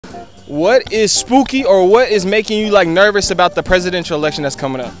what is spooky or what is making you like nervous about the presidential election that's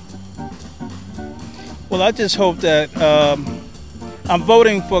coming up? Well, I just hope that I'm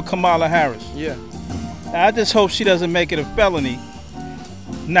voting for Kamala Harris. Yeah. I just hope she doesn't make it a felony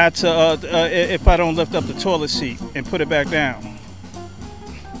not to if I don't lift up the toilet seat and put it back down.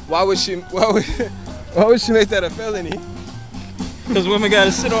 Why would she make that a felony? Because women got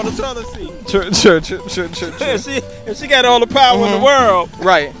to sit on the toilet seat. True. If she got all the power in the world,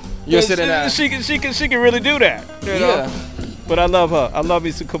 Right. You're sitting there. She can really do that. You know? Yeah. But I love her. I love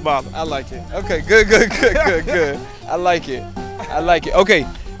me some Kamala. I like it. Okay, good. I like it. Okay,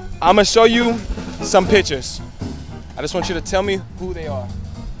 I'm gonna show you some pictures. I just want you to tell me who they are.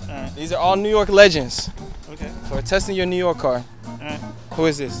 Alright. These are all New York legends. Okay. So we're testing your New York card. Alright. Who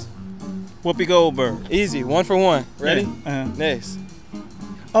is this? Whoopi Goldberg. Easy, 1 for 1. Ready? Yeah. Next.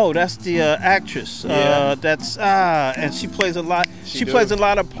 Oh, that's the actress. Yeah. And she plays a lot. She plays a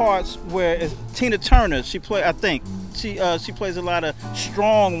lot of parts where it's Tina Turner. I think she plays a lot of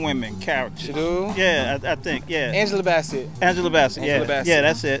strong women characters. She do? Yeah, I think. Yeah. Angela Bassett. Angela Bassett. Angela Bassett. Yeah,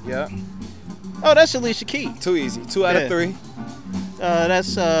 that's it. Yeah. Oh, that's Alicia Keys. Too easy. 2 out of 3.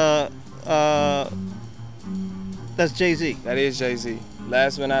 That's Jay-Z. That is Jay-Z.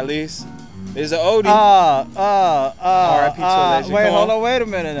 Last but not least, there's an oldie. R.I.P. to a legend. Wait, Come hold on. on, wait a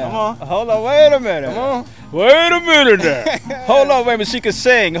minute now. Come on. Hold on, wait a minute. Come on. Wait a minute now. Hold on, wait a minute. She can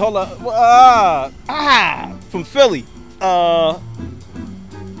sing. Hold on. From Philly. I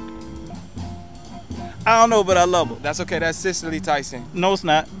don't know, but I love her. That's okay. That's Cicely Tyson. No, it's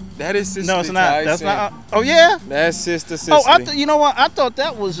not. That is Cicely No, it's not. Tyson. That's not. Oh yeah. That's Sister Cicely. Oh, you know what? I thought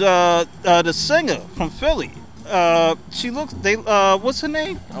that was the singer from Philly. She looks. What's her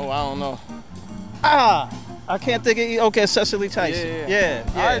name? Oh, I don't know. I can't think of. Okay, Cicely Tyson. Yeah.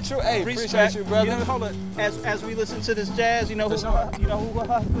 All right, true. Hey, appreciate you, brother. You know, hold on. As we listen to this jazz, you know who her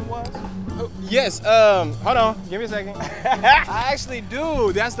husband was? Yes. Hold on. Give me a second. I actually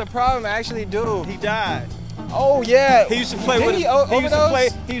do. That's the problem. I actually do. He died. Oh yeah. He used to play Did with. he He used to play.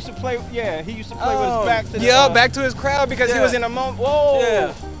 overdose? He used to play. Yeah. He used to play with his back to the. Yeah, back to his crowd because he yeah. was in a moment. Whoa.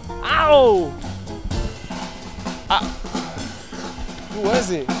 Yeah. Ow. Who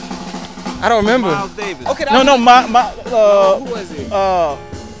was it? I don't remember. Miles Davis. Okay. No. Who was it?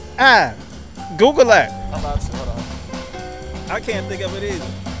 Google that. I'm about to. Hold on. I can't think of it either.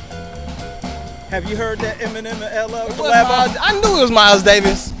 Have you heard that Eminem and LL It was collab? I knew it was Miles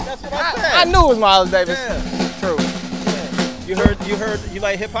Davis. That's what I said. I knew it was Miles Davis. Yeah. True. You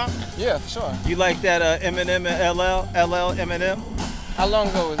like hip hop? Yeah, for sure. You like that Eminem and LL Eminem? How long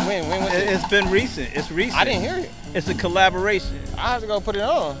ago was when? When was it? It's been recent. It's recent. I didn't hear it. It's a collaboration. I have to go put it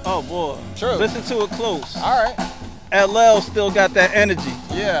on. Oh boy. True. Listen to it close. All right. LL still got that energy,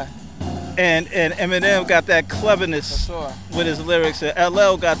 Yeah, and Eminem got that for cleverness sure. with his lyrics, and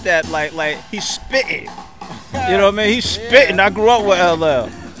LL got that like he's spitting. You know what I mean? He's spitting. I grew up with LL.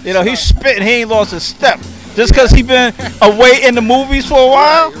 You know, he's spitting. He ain't lost a step. Just because he been away in the movies for a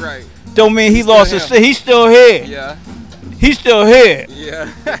while, Right. don't mean he lost his him. step. He's still here. Yeah. He's still here. Yeah.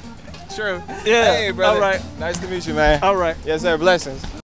 True. Yeah. Hey, brother. All right. Nice to meet you, man. All right. Yes, sir. Blessings.